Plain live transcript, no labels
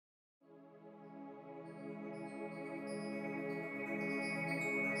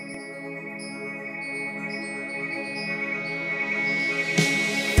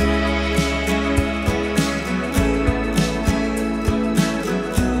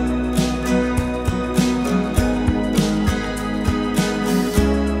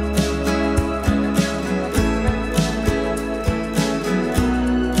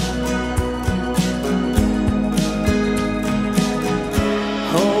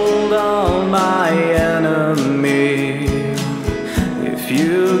killed all my enemies. If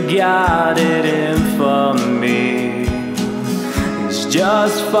you got it in for me, it's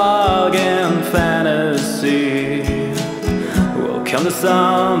just fog and fantasy. Will come to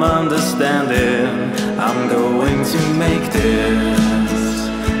some understanding. I'm going to make this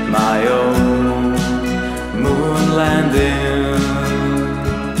my own moon landing.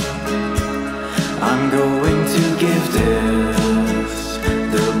 I'm going to give this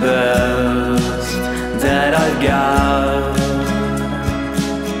the best that I've got.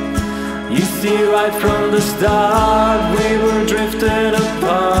 You see, right from the start we were drifting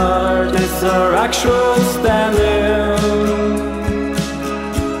apart. It's our actual standing.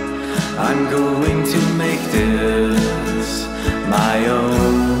 I'm going to make this my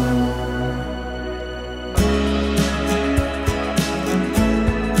own.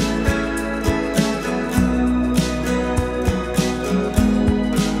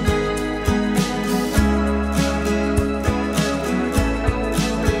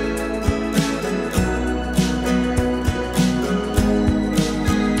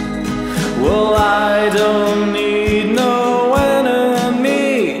 Well, I don't need no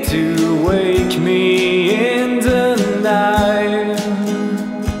enemy to wake me in the night.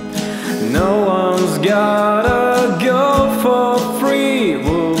 No one's gotta go for free.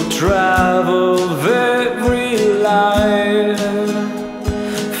 We'll travel very light.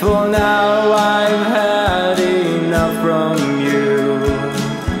 For now I've had enough from you.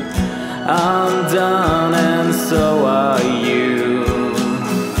 I'm done and so are you.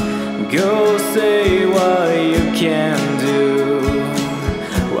 Go say what you can do.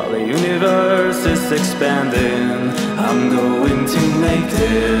 While the universe is expanding, I'm going to make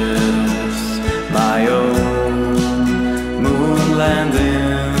this my own moon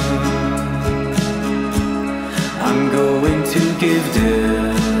landing. I'm going to give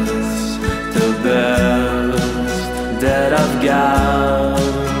this the best that I've got.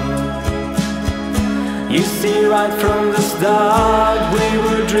 You see, right from the start we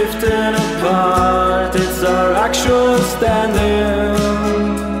were drifting apart. It's our actual standing.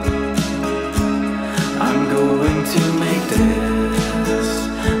 I'm going to make this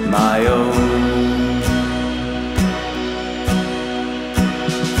my own.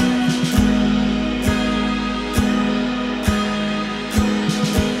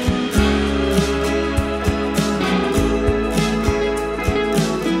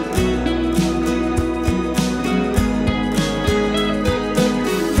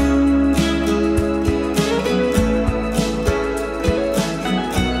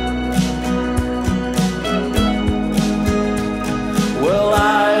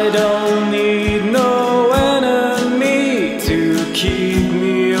 Keep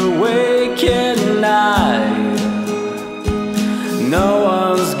me awake at night. No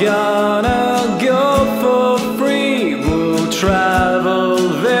one's gonna go for free. We'll travel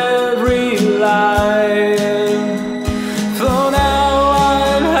very light. For now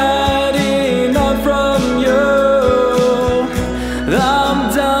I've had enough from you. I'm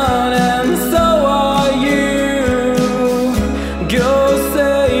done and so are you. Go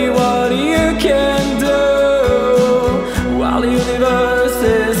say what you can do while the universe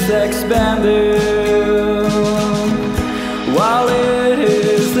is expanding. While it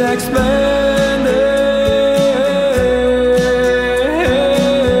is expanding.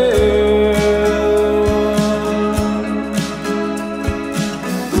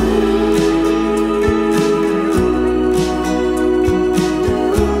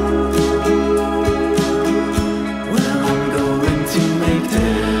 Well, I'm going to make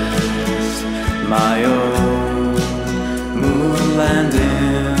this my own moon landing.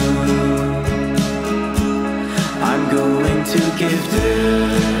 I'm going to give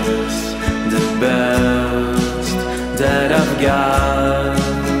this the best that I've got.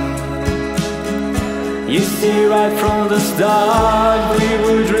 You see, right from the start